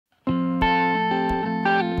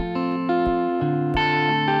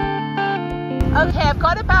Okay, I've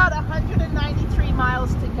got about 193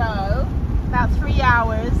 miles to go, about 3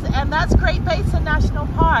 hours, and that's Great Basin National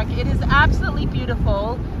Park. It is absolutely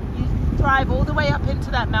beautiful. You drive all the way up into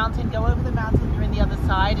that mountain, go over the mountain, you're in the other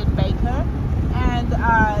side in Baker, and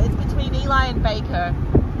it's between Eli and Baker.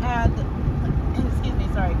 And excuse me,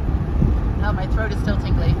 sorry. Oh, my throat is still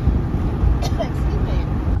tingly. Excuse me.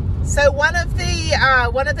 So one of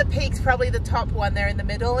the peaks, probably the top one there in the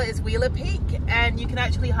middle, is Wheeler Peak, and you can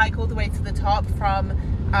actually hike all the way to the top from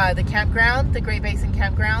the campground, the Great Basin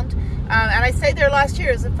campground. And I stayed there last year.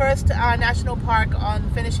 It was the first national park on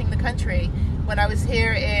finishing the country when I was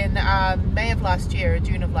here in May of last year,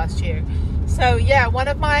 June of last year. So yeah, one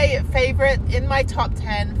of my favorite, in my top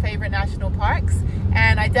 10 favorite national parks,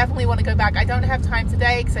 and I definitely want to go back. I don't have time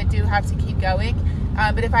today because I do have to keep going,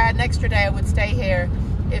 but if I had an extra day I would stay here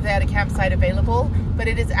if they had a campsite available. But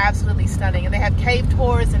it is absolutely stunning, and they have cave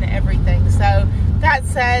tours and everything. So that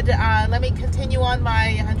said, let me continue on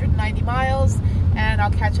my 190 miles and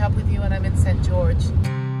I'll catch up with you when I'm in St. George.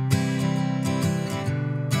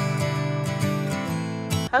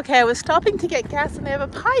 Okay, I was stopping to get gas and they have a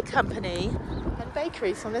pie company and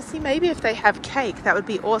bakery, so let's see maybe if they have cake. That would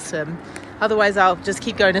be awesome. Otherwise I'll just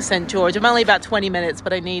keep going to St. George. I'm only about 20 minutes,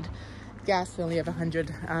 but I need gas. I only have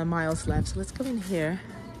 100 miles left. So let's go in here.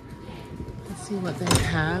 Let's see what they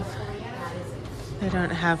have. They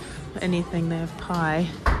don't have anything. They have pie.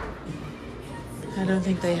 I don't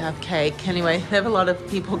think they have cake. Anyway, they have a lot of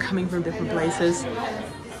people coming from different places.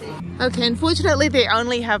 Okay, unfortunately they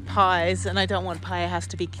only have pies, and I don't want pie. It has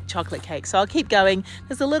to be chocolate cake. So I'll keep going.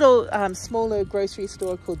 There's a little smaller grocery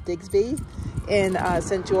store called Digsby in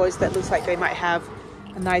St. George that looks like they might have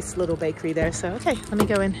a nice little bakery there. So okay, let me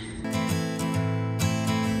go in.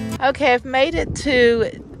 Okay, I've made it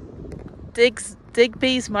to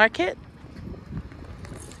Digby's Market.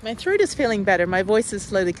 My throat is feeling better. My voice is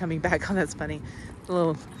slowly coming back. Oh, that's funny. A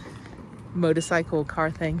little motorcycle car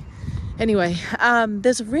thing. Anyway,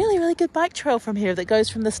 there's a really, really good bike trail from here that goes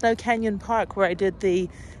from the Snow Canyon Park where I did the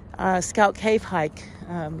Scout Cave hike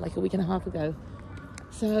like a week and a half ago.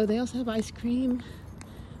 So they also have ice cream,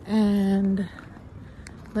 and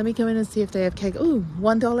let me go in and see if they have cake. Ooh,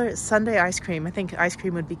 $1 Sunday ice cream. I think ice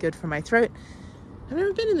cream would be good for my throat. I've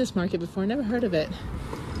never been in this market before, never heard of it.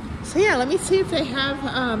 So yeah, let me see if they have,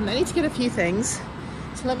 I need to get a few things.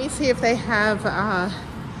 So let me see if they have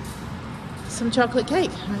some chocolate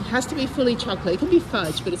cake. It has to be fully chocolate. It can be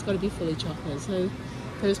fudge, but it's got to be fully chocolate. So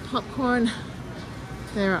there's popcorn,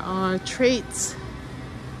 there are treats,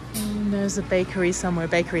 and there's a bakery somewhere.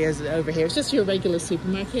 Bakery is over here. It's just your regular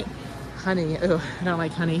supermarket. Honey, oh, I don't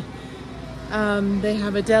like honey. They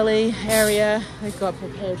have a deli area. They've got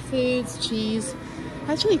prepared foods, cheese.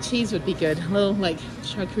 Actually, cheese would be good. A little like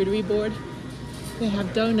charcuterie board. They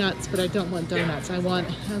have donuts, but I don't want donuts. I want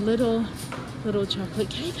a little chocolate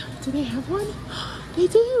cake. Do they have one? They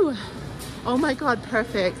do. Oh my God,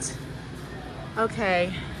 perfect.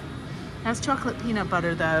 Okay. That's chocolate peanut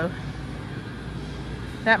butter though.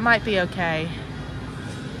 That might be okay.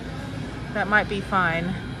 That might be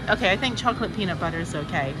fine. Okay, I think chocolate peanut butter is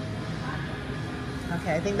okay.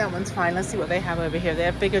 Okay, I think that one's fine. Let's see what they have over here. They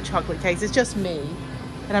have bigger chocolate cakes. It's just me,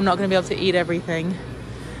 and I'm not going to be able to eat everything.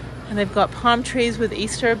 And they've got palm trees with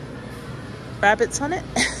Easter rabbits on it.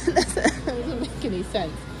 That doesn't make any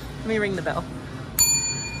sense. Let me ring the bell.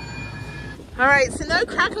 All right, so no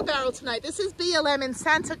Cracker Barrel tonight. This is BLM in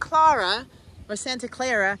Santa Clara, which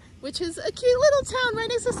is a cute little town right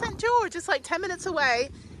next to St. George. It's like 10 minutes away.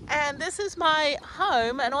 And this is my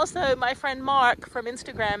home, and also my friend Mark from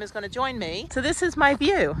Instagram is going to join me. So this is my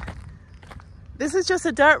view. This is just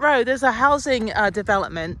a dirt road. There's a housing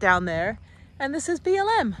development down there, and this is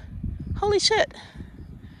BLM. Holy shit.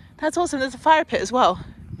 That's awesome. There's a fire pit as well.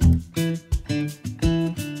 Okay,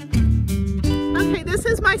 this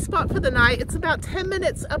is my spot for the night. It's about 10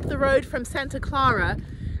 minutes up the road from Santa Clara,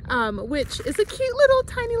 which is a cute little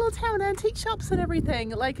tiny little town, antique shops and everything,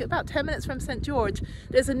 like about 10 minutes from St. George.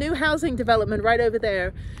 There's a new housing development right over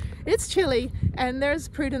there. It's chilly, and there's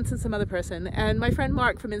Prudence and some other person, and my friend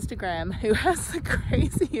Mark from Instagram, who has the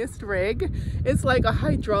craziest rig. It's like a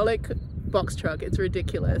hydraulic box truck. It's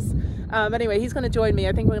ridiculous. Anyway, he's going to join me.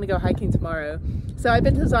 I think we're going to go hiking tomorrow. So I've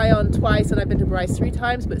been to Zion twice, and I've been to Bryce 3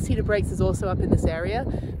 times, but Cedar Breaks is also up in this area,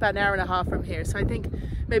 about an hour and a half from here. So I think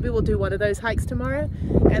maybe we'll do one of those hikes tomorrow.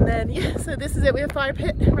 And then, yeah, so this is it. We have fire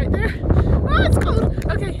pit right there. Oh, it's cold.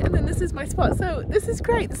 Okay, and then this is my spot. So this is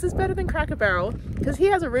great. This is better than Cracker Barrel, because he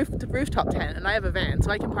has a rooftop tent, and I have a van,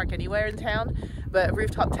 so I can park anywhere in town. But a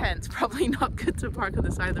rooftop tent's probably not good to park on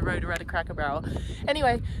the side of the road or at a Cracker Barrel.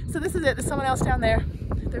 Anyway, so this is it. There's someone else down there.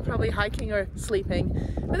 They're probably hiking or sleeping.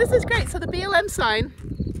 But this is great. So the BLM sign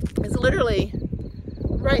is literally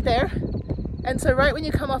right there. And so right when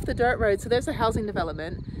you come off the dirt road, so there's a housing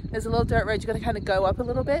development, there's a little dirt road, you got to kind of go up a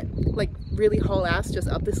little bit, like really haul ass just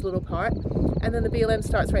up this little part, and then the BLM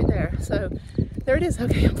starts right there. So there it is.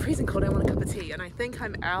 Okay, I'm freezing cold, I want a cup of tea, and I think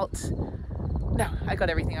I'm out. No, I got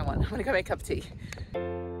everything I want. I'm gonna go make a cup of tea.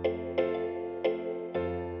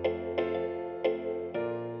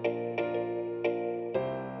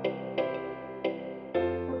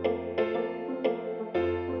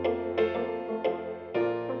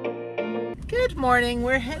 Good morning,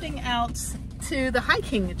 we're heading out to the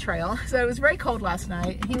hiking trail. So it was very cold last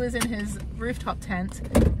night. He was in his rooftop tent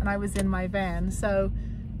and I was in my van. So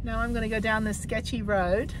now I'm gonna go down this sketchy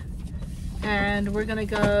road and we're gonna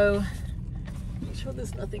go, make sure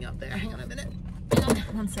there's nothing up there. Hang on a minute, hang on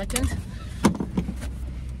 1 second.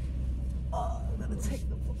 Oh, I'm gonna take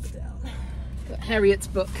the book down. Got Harriet's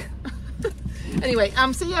book. Anyway,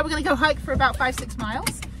 so yeah, we're gonna go hike for about 5-6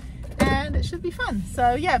 miles. And it should be fun.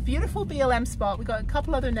 So yeah, beautiful BLM spot. We've got a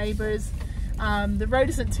couple other neighbors. The road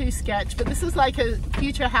isn't too sketch, but this is like a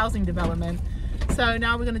future housing development. So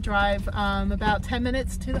now we're going to drive about 10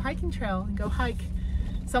 minutes to the hiking trail and go hike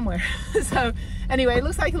somewhere. So anyway, it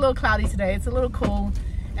looks like a little cloudy today. It's a little cool,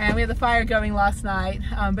 and we had the fire going last night,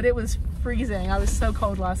 but it was freezing. I was so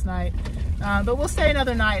cold last night, but we'll stay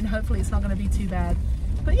another night and hopefully it's not going to be too bad.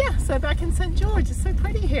 But yeah, so back in St. George, it's so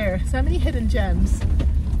pretty here. So many hidden gems.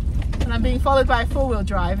 And I'm being followed by a 4-wheel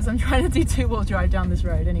drive as I'm trying to do 2-wheel drive down this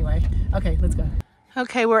road. Anyway, okay, let's go.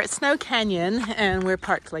 Okay, we're at Snow Canyon and we're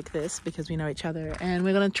parked like this because we know each other. And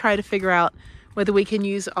we're gonna try to figure out whether we can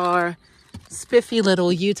use our spiffy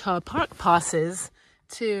little Utah park passes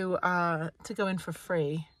to go in for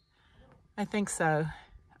free. I think so.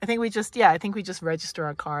 I think we just register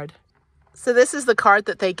our card. So this is the card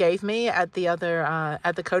that they gave me at the other,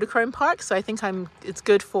 at the Kodachrome Park. So I think it's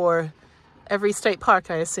good for every state park,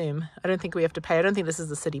 I assume. I don't think we have to pay. I don't think this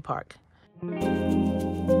is a city park.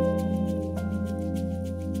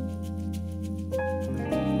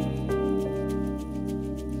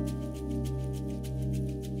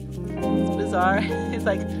 It's bizarre. It's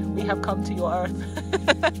like, we have come to your earth.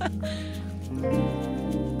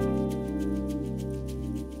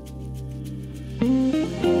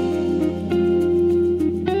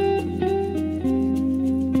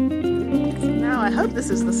 I hope this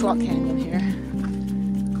is the slot canyon here.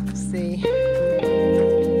 Let's see.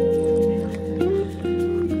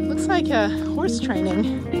 Looks like a horse training.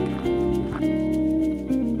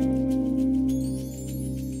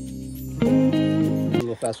 A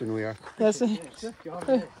little faster than we are. Yes,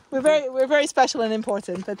 we're very special and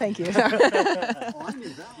important, but thank you.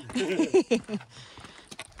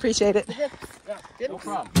 Appreciate it. Yeah, no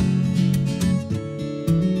problem.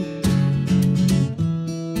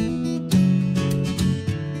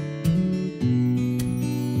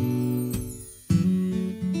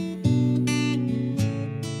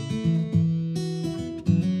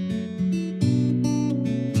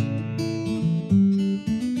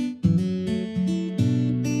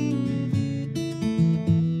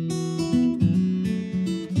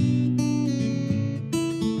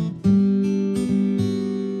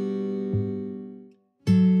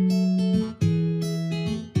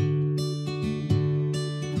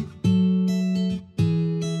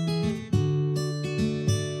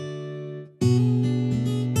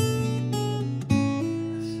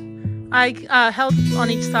 I held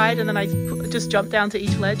on each side and then I just jumped down to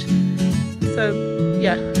each ledge. So,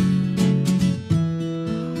 yeah.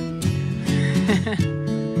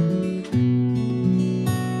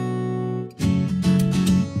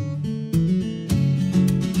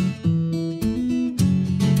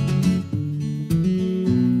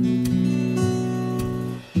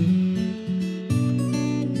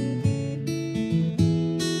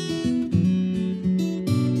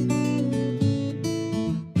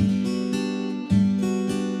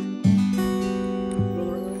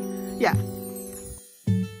 Yeah.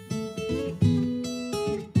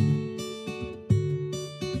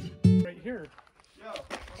 Right here. Yeah.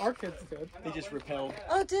 Our kids did. They just repelled.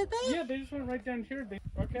 Oh, did they? Yeah, they just went right down here.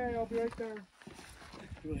 Okay, I'll be right there.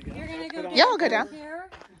 You're gonna go down. Yeah, I'll go down. Here?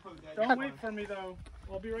 Don't wait for me though.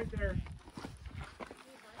 I'll be right there.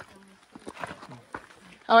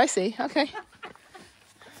 Oh, I see. Okay.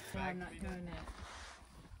 No, I'm not doing that.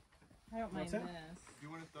 I don't mind this. You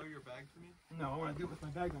want to throw your bag to me? No, I want to do it with my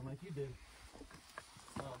bag on like you did.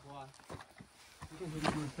 Oh, why? You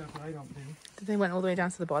can do stuff I don't do. Did they went all the way down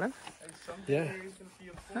to the bottom? Yeah.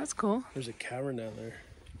 That's cool. There's a cavern down there.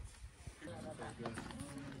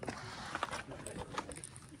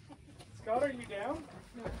 Scott, are you down?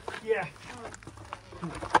 Yeah.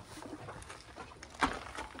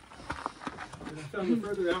 The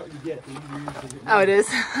further out you get, the easier it is to get. Oh, it is.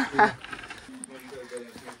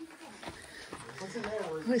 What's in there?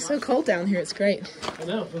 Oh, it's so cold down here. It's great. I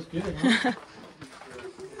know, it feels good. Huh?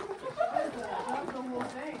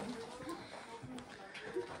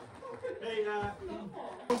 Hey,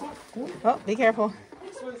 Oh, be careful.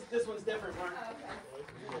 this one's different, Mark.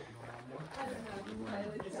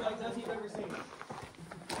 It's like nothing you've ever seen.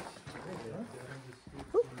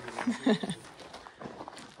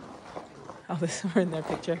 Oh, this we're in their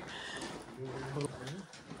picture.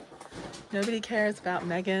 Nobody cares about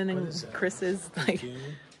Megan and Chris's, like,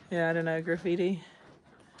 yeah, I don't know, graffiti.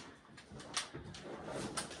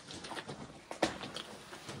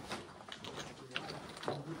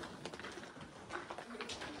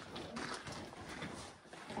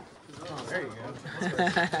 Oh, there you go.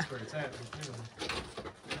 That's where it's at.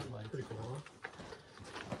 Pretty cool,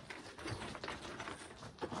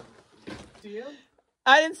 huh? See him?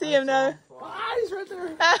 I didn't see him, no. Ah, he's right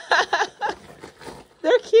there.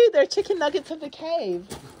 They're cute. They're chicken nuggets of the cave.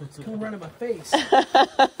 It's gonna run in my face.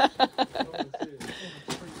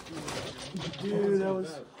 Dude, that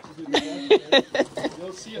was.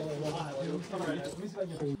 You'll see it a lot.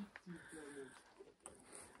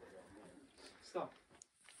 Stop.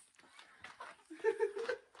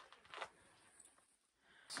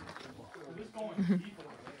 We're just going deep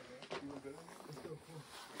over there. Let's go.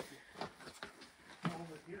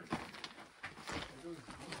 Over here.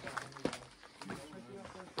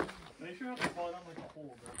 Make sure you have to fall down like a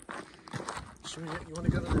hole, bro. You want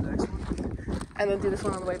to go to the next one? And then do this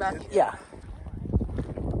one on the way back? Yeah.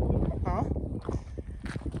 Huh?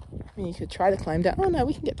 I mean, you could try to climb down. Oh, no,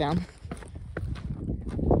 we can get down.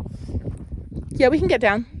 Yeah, we can get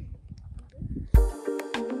down.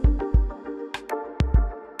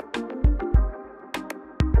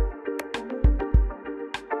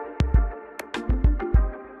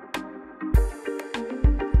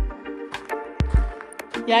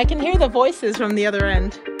 Yeah, I can hear the voices from the other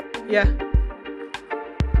end. Yeah.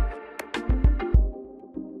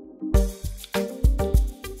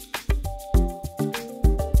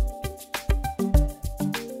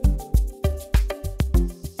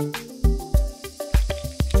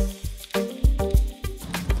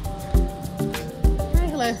 Hi,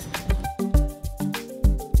 hello.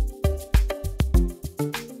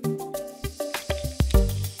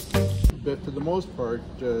 But for the most part,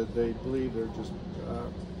 they believe they're just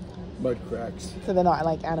mud cracks. So they're not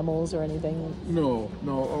like animals or anything? No.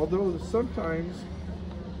 Although sometimes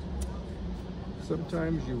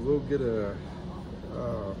you will get a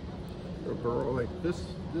burrow like this.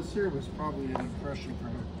 This here was probably an impression from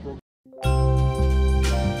a broken.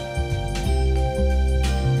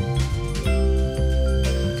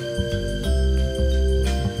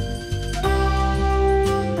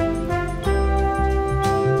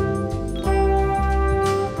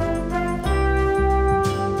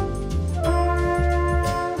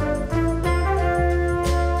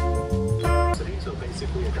 So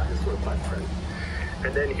basically a dinosaur butt print.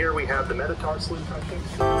 And then here we have the metatarsal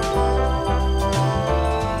impressions.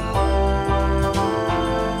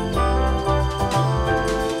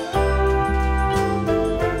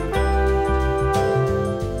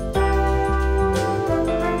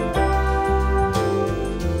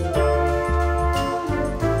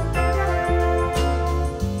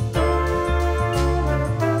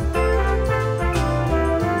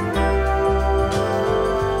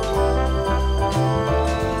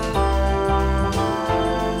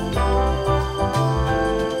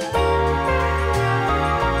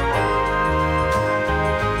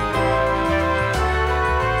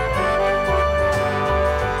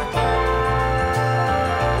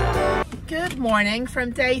 Morning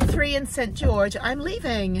from day 3 in St. George. I'm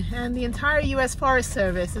leaving and the entire US Forest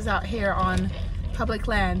Service is out here on public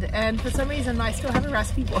land, and for some reason I still have a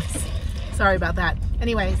raspy voice. Sorry about that.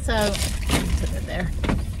 Anyway, so put it there.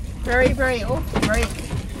 Very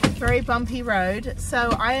bumpy road.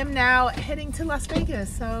 So I am now heading to Las Vegas.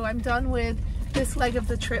 So I'm done with this leg of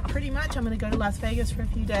the trip pretty much. I'm going to go to Las Vegas for a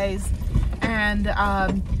few days and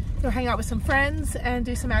go hang out with some friends and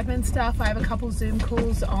do some admin stuff. I have a couple Zoom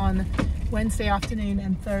calls on Wednesday afternoon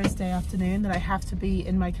and Thursday afternoon that I have to be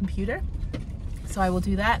in my computer, so I will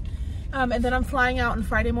do that, and then I'm flying out on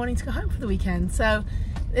Friday morning to go home for the weekend. So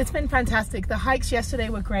it's been fantastic. The hikes yesterday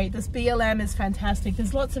were great. This BLM is fantastic.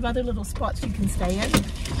 There's lots of other little spots you can stay in,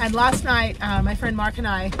 and last night my friend Mark and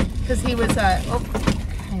I, because he was oh,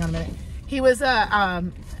 hang on a minute, he was I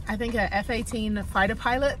think a F-18 fighter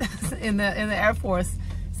pilot in the Air Force,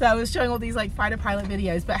 so I was showing all these like fighter pilot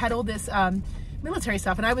videos, but had all this military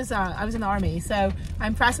stuff, and I was in the Army, so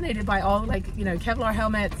I'm fascinated by all, like, you know, Kevlar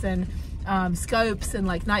helmets and scopes and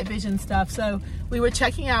like night vision stuff. So we were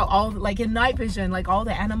checking out all, like in night vision, like all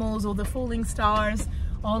the animals, all the falling stars,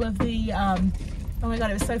 all of the oh my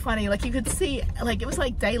god, it was so funny. Like you could see, like it was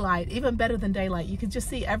like daylight, even better than daylight. You could just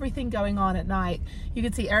see everything going on at night. You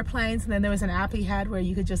could see airplanes, and then there was an app he had where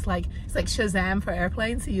you could just like, it's like Shazam for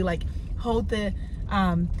airplanes. So you like hold the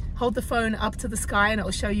phone up to the sky and it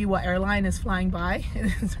will show you what airline is flying by.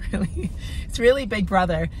 It's really Big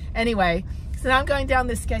Brother. Anyway, so now I'm going down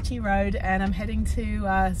this sketchy road and I'm heading to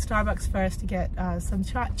Starbucks first to get some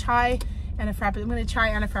chai and a frappuccino. I'm going to chai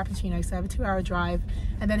and a frappuccino, so I have a 2-hour drive,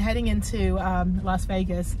 and then heading into Las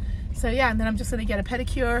Vegas. So yeah, and then I'm just going to get a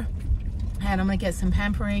pedicure and I'm going to get some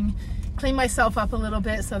pampering, clean myself up a little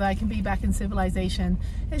bit so that I can be back in civilization.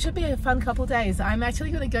 It should be a fun couple days. I'm actually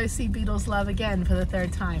going to go see Beatles Love again for the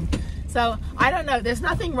 3rd time. So I don't know, there's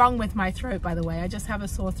nothing wrong with my throat, by the way. I just have a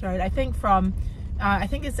sore throat. I think from I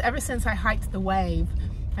think it's ever since I hiked the wave.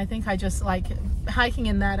 I think I just like hiking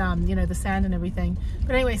in that you know, the sand and everything.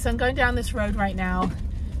 But anyway, so I'm going down this road right now,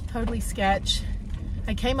 totally sketch.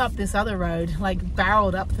 I came up this other road, like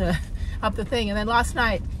barreled up the thing, and then last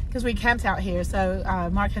night, because we camped out here, so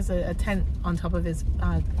Mark has a tent on top of his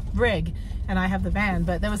rig and I have the van,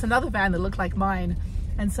 but there was another van that looked like mine,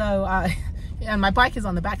 and so and my bike is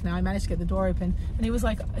on the back now. I managed to get the door open, and he was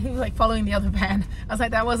like following the other van. I was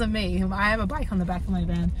like, that wasn't me. I have a bike on the back of my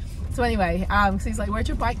van. So anyway, so he's like, where'd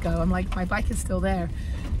your bike go? I'm like, my bike is still there.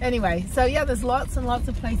 Anyway, so yeah, there's lots and lots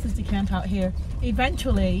of places to camp out here.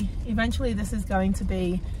 Eventually this is going to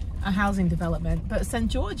be a housing development, but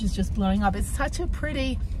St. George is just blowing up. It's such a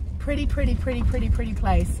pretty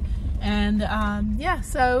place. And yeah,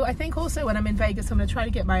 so I think also when I'm in Vegas, I'm gonna try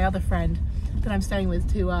to get my other friend that I'm staying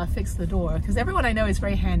with to fix the door, because everyone I know is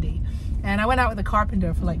very handy. And I went out with a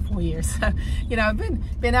carpenter for like 4 years. So, you know,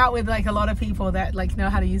 I've been out with like a lot of people that like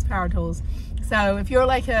know how to use power tools. So if you're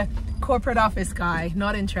like a corporate office guy,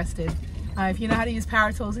 not interested. If you know how to use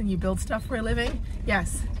power tools and you build stuff for a living,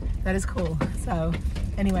 yes, that is cool. So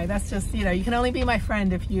anyway, that's just, you know, you can only be my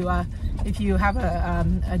friend if you have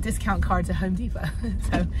a discount card to Home Depot.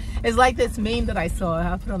 So it's like this meme that I saw,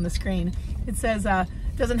 I'll put on the screen. It says,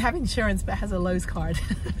 doesn't have insurance but has a Lowe's card.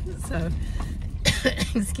 So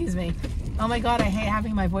excuse me. Oh my god, I hate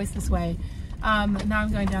having my voice this way. Now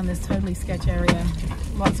I'm going down this totally sketch area,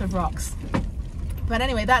 lots of rocks. But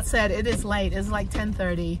anyway, that said, it is late. It's like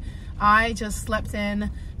 10:30. I just slept in.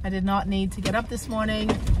 I did not need to get up this morning,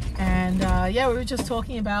 and yeah, we were just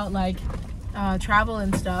talking about like travel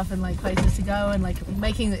and stuff, and like places to go, and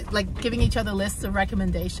like giving each other lists of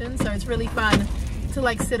recommendations. So it's really fun to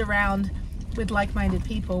like sit around with like-minded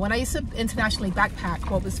people. When I used to internationally backpack,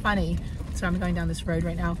 what was funny, so I'm going down this road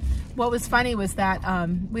right now, what was funny was that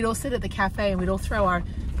we'd all sit at the cafe and we'd all throw our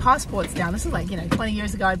passports down. This is like, you know, 20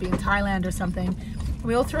 years ago, I'd be in Thailand or something.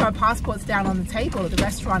 We all throw our passports down on the table at the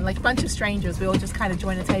restaurant, like a bunch of strangers. We all just kind of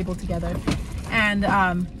join a table together, and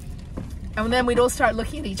then we'd all start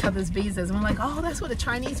looking at each other's visas, and we're like, oh, that's what a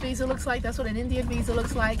Chinese visa looks like, that's what an Indian visa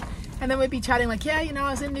looks like. And then we'd be chatting like, yeah, you know, I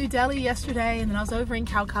was in New Delhi yesterday, and then I was over in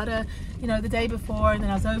Calcutta, you know, the day before, and then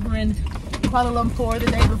I was over in Kuala Lumpur the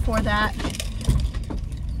day before that.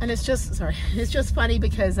 And it's just, sorry, it's just funny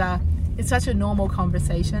because it's such a normal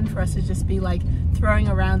conversation for us to just be like throwing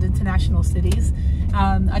around international cities.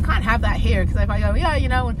 I can't have that here, because if I go, yeah, you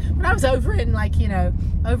know, when I was over in like, you know,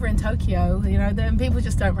 over in Tokyo, you know, then people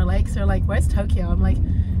just don't relate, because they're like, where's Tokyo? I'm like,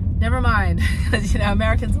 never mind. You know,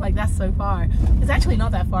 Americans are like, that's so far. It's actually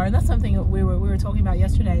not that far, and that's something that we were talking about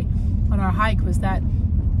yesterday on our hike, was that,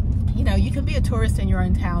 you know, you can be a tourist in your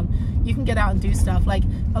own town. You can get out and do stuff. Like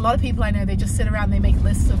a lot of people I know, they just sit around, they make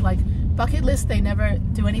lists of like bucket lists they never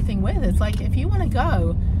do anything with. It's like, if you want to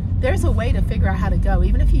go, there's a way to figure out how to go,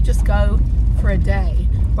 even if you just go for a day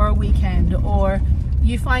or a weekend, or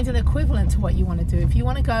you find an equivalent to what you want to do. If you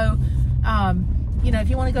want to go, you know,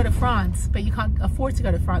 if you want to go to France, but you can't afford to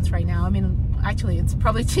go to France right now, I mean, actually, it's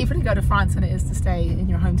probably cheaper to go to France than it is to stay in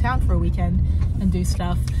your hometown for a weekend and do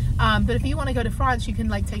stuff. But if you want to go to France, you can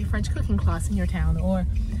like take a French cooking class in your town, or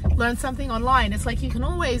learn something online. It's like you can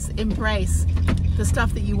always embrace the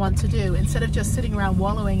stuff that you want to do, instead of just sitting around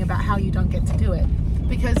wallowing about how you don't get to do it.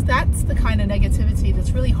 Because that's the kind of negativity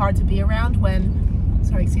that's really hard to be around when,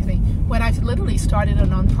 sorry, excuse me, when I've literally started a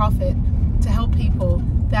nonprofit to help people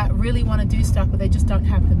that really want to do stuff but they just don't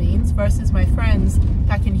have the means, versus my friends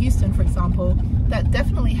back in Houston, for example, that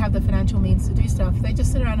definitely have the financial means to do stuff. They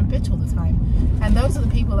just sit around and bitch all the time, and those are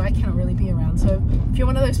the people that I can't really be around. So if you're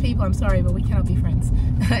one of those people, I'm sorry, but we cannot be friends.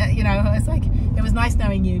 You know, it's like, it was nice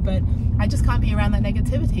knowing you, but I just can't be around that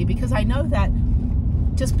negativity, because I know that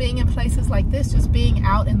just being in places like this, just being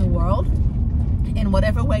out in the world in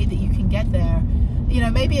whatever way that you can get there, you know,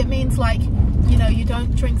 maybe it means like, you know, you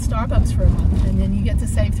don't drink Starbucks for a month, and then you get to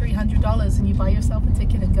save $300 and you buy yourself a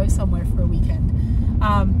ticket and go somewhere for a weekend.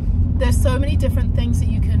 There's so many different things that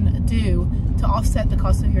you can do to offset the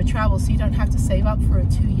cost of your travel, so you don't have to save up for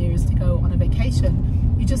 2 years to go on a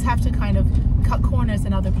vacation. You just have to kind of cut corners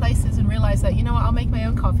in other places and realize that, you know what, I'll make my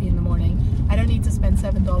own coffee in the morning. I don't need to spend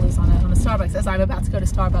 $7 on a Starbucks, as I'm about to go to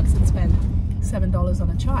Starbucks and spend $7 on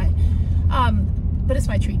a chai. But it's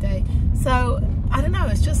my treat day. So I don't know,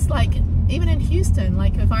 it's just like, even in Houston,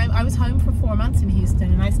 like if I was home for 4 months in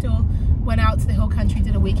Houston, and I still went out to the hill country,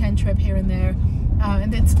 did a weekend trip here and there,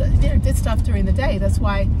 and did stuff during the day. That's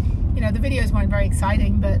why, you know, the videos weren't very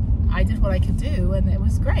exciting, but I did what I could do, and it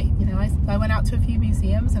was great. You know, I went out to a few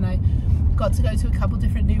museums, and I got to go to a couple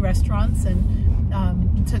different new restaurants, and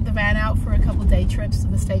took the van out for a couple day trips to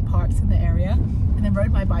the state parks in the area, and then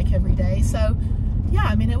rode my bike every day. So yeah,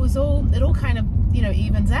 I mean, it all kind of, you know,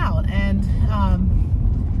 evens out. And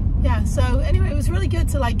yeah, so anyway, it was really good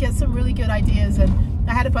to like get some really good ideas, and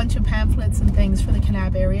I had a bunch of pamphlets and things for the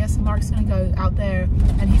Kanab area. So Mark's gonna go out there,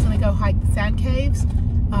 and he's gonna go hike the sand caves,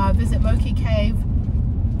 visit Moki Cave,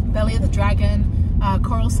 Belly of the Dragon,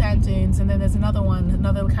 Coral Sand Dunes, and then there's another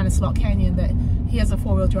kind of slot canyon that he has a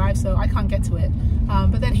 4-wheel drive, so I can't get to it.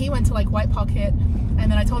 But then he went to like White Pocket,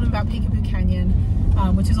 and then I told him about Peekaboo Canyon,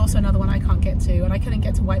 which is also another one I can't get to, and I couldn't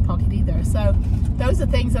get to White Pocket either. So those are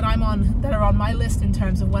things that that are on my list in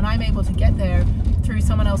terms of when I'm able to get there through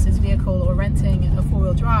someone else's vehicle or renting a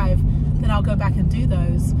 4-wheel drive, then I'll go back and do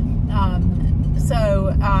those.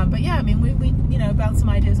 But yeah, I mean, we you know, bounce some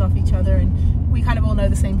ideas off each other, and we kind of all know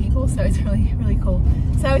the same people, so it's really, really cool.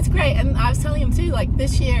 So it's great. And I was telling him too, like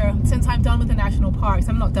this year, since I'm done with the national parks,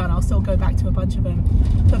 I'm not done, I'll still go back to a bunch of them,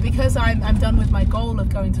 but because I'm done with my goal of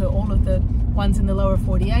going to all of the ones in the lower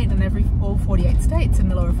 48 and all 48 states in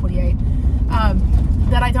the lower 48,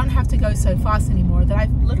 that I don't have to go so fast anymore, that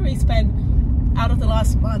I've literally spent, out of the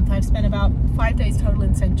last month, I've spent about 5 days total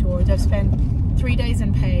in St. George. I've spent 3 days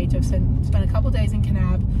in Page. I've spent a couple days in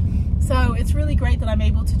Kanab. So it's really great that I'm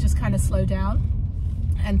able to just kind of slow down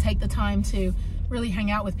and take the time to really hang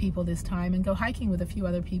out with people this time and go hiking with a few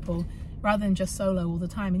other people rather than just solo all the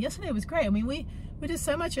time. And yesterday was great. I mean, we did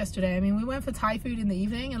so much yesterday. I mean, we went for Thai food in the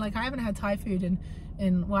evening, and like I haven't had Thai food in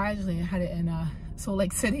well, I actually had it in Salt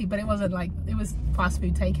Lake City, but it wasn't like, it was fast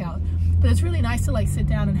food takeout. But it's really nice to like sit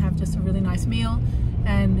down and have just a really nice meal,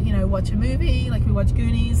 and you know, watch a movie. Like we watched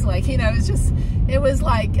Goonies, like, you know, it was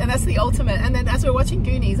like, and that's the ultimate. And then as we're watching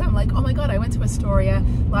Goonies, I'm like, oh my god, I went to Astoria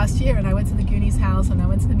last year, and I went to the Goonies house, and I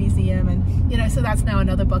went to the museum, and you know, so that's now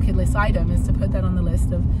another bucket list item, is to put that on the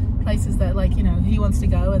list of places that, like, you know, he wants to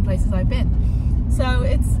go and places I've been. So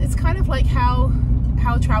it's kind of like how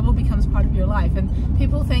travel becomes part of your life. And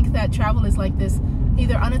people think that travel is like this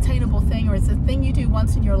either unattainable thing, or it's a thing you do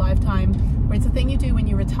once in your lifetime, or it's a thing you do when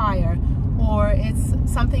you retire, or it's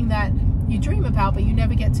something that you dream about but you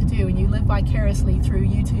never get to do, and you live vicariously through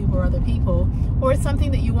YouTube or other people, or it's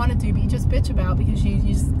something that you want to do but you just bitch about because you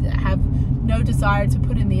just have no desire to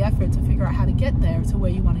put in the effort to figure out how to get there to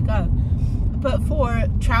where you want to go. But for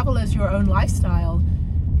travel as your own lifestyle,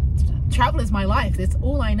 travel is my life. It's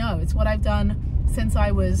all I know. It's what I've done since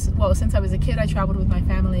I was a kid. I traveled with my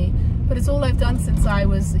family, but it's all I've done since I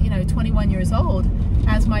was, you know, 21 years old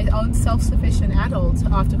as my own self-sufficient adult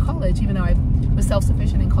after college, even though I was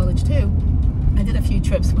self-sufficient in college too. I did a few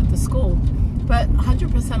trips with the school, but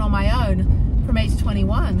 100% on my own from age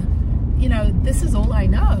 21. You know, this is all I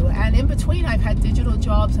know. And in between, I've had digital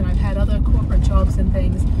jobs and I've had other corporate jobs and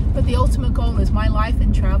things, but the ultimate goal is my life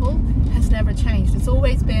in travel has never changed. It's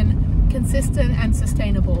always been consistent and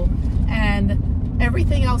sustainable, and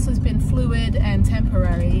everything else has been fluid and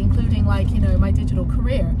temporary, including, like, you know, my digital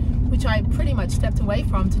career, which I pretty much stepped away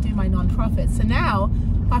from to do my nonprofit. So now,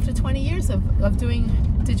 after 20 years of doing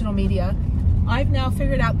digital media, I've now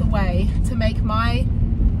figured out the way to make my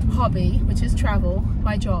hobby, which is travel,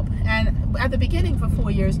 my job. And at the beginning, for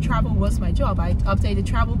 4 years, travel was my job. I updated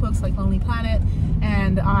travel books like Lonely Planet,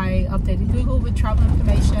 and I updated Google with travel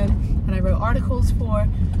information, and I wrote articles for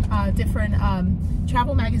different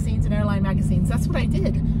travel magazines and airline magazines. That's what I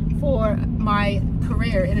did for my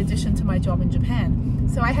career in addition to my job in Japan.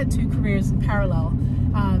 So I had 2 careers in parallel,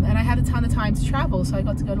 and I had a ton of time to travel, so I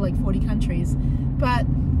got to go to like 40 countries. But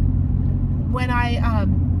when I,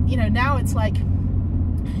 you know, now it's like,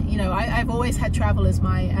 you know, I've always had travel as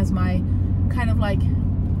my kind of like,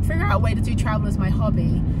 figure out a way to do travel as my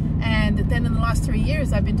hobby. And then in the last 3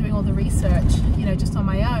 years, I've been doing all the research, you know, just on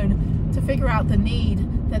my own to figure out the need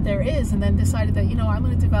that there is, and then decided that, you know, I'm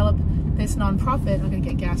going to develop this nonprofit. I'm going to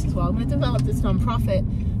get gas as well. I'm going to develop this nonprofit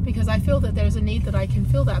because I feel that there's a need that I can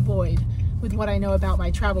fill that void with what I know about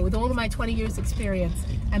my travel, with all of my 20 years experience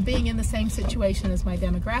and being in the same situation as my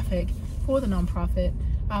demographic for the nonprofit,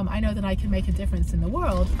 I know that I can make a difference in the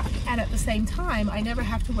world. And at the same time, I never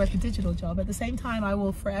have to work a digital job. At the same time, I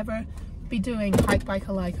will forever be doing Hike Bike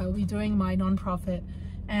Alike. I will be doing my nonprofit.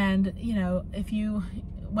 And you know, if you,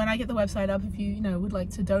 when I get the website up, if you would like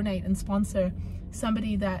to donate and sponsor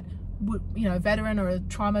somebody that would, a veteran or a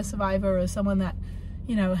trauma survivor or someone that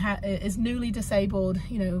is newly disabled,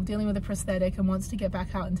 dealing with a prosthetic and wants to get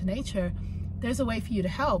back out into nature, there's a way for you to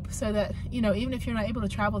help, so that even if you're not able to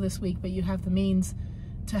travel this week, but you have the means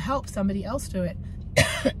to help somebody else do it,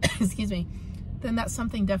 excuse me, then that's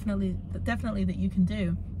something definitely that you can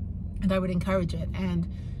do, and I would encourage it. And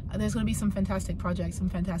there's going to be some fantastic projects, some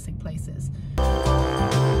fantastic places.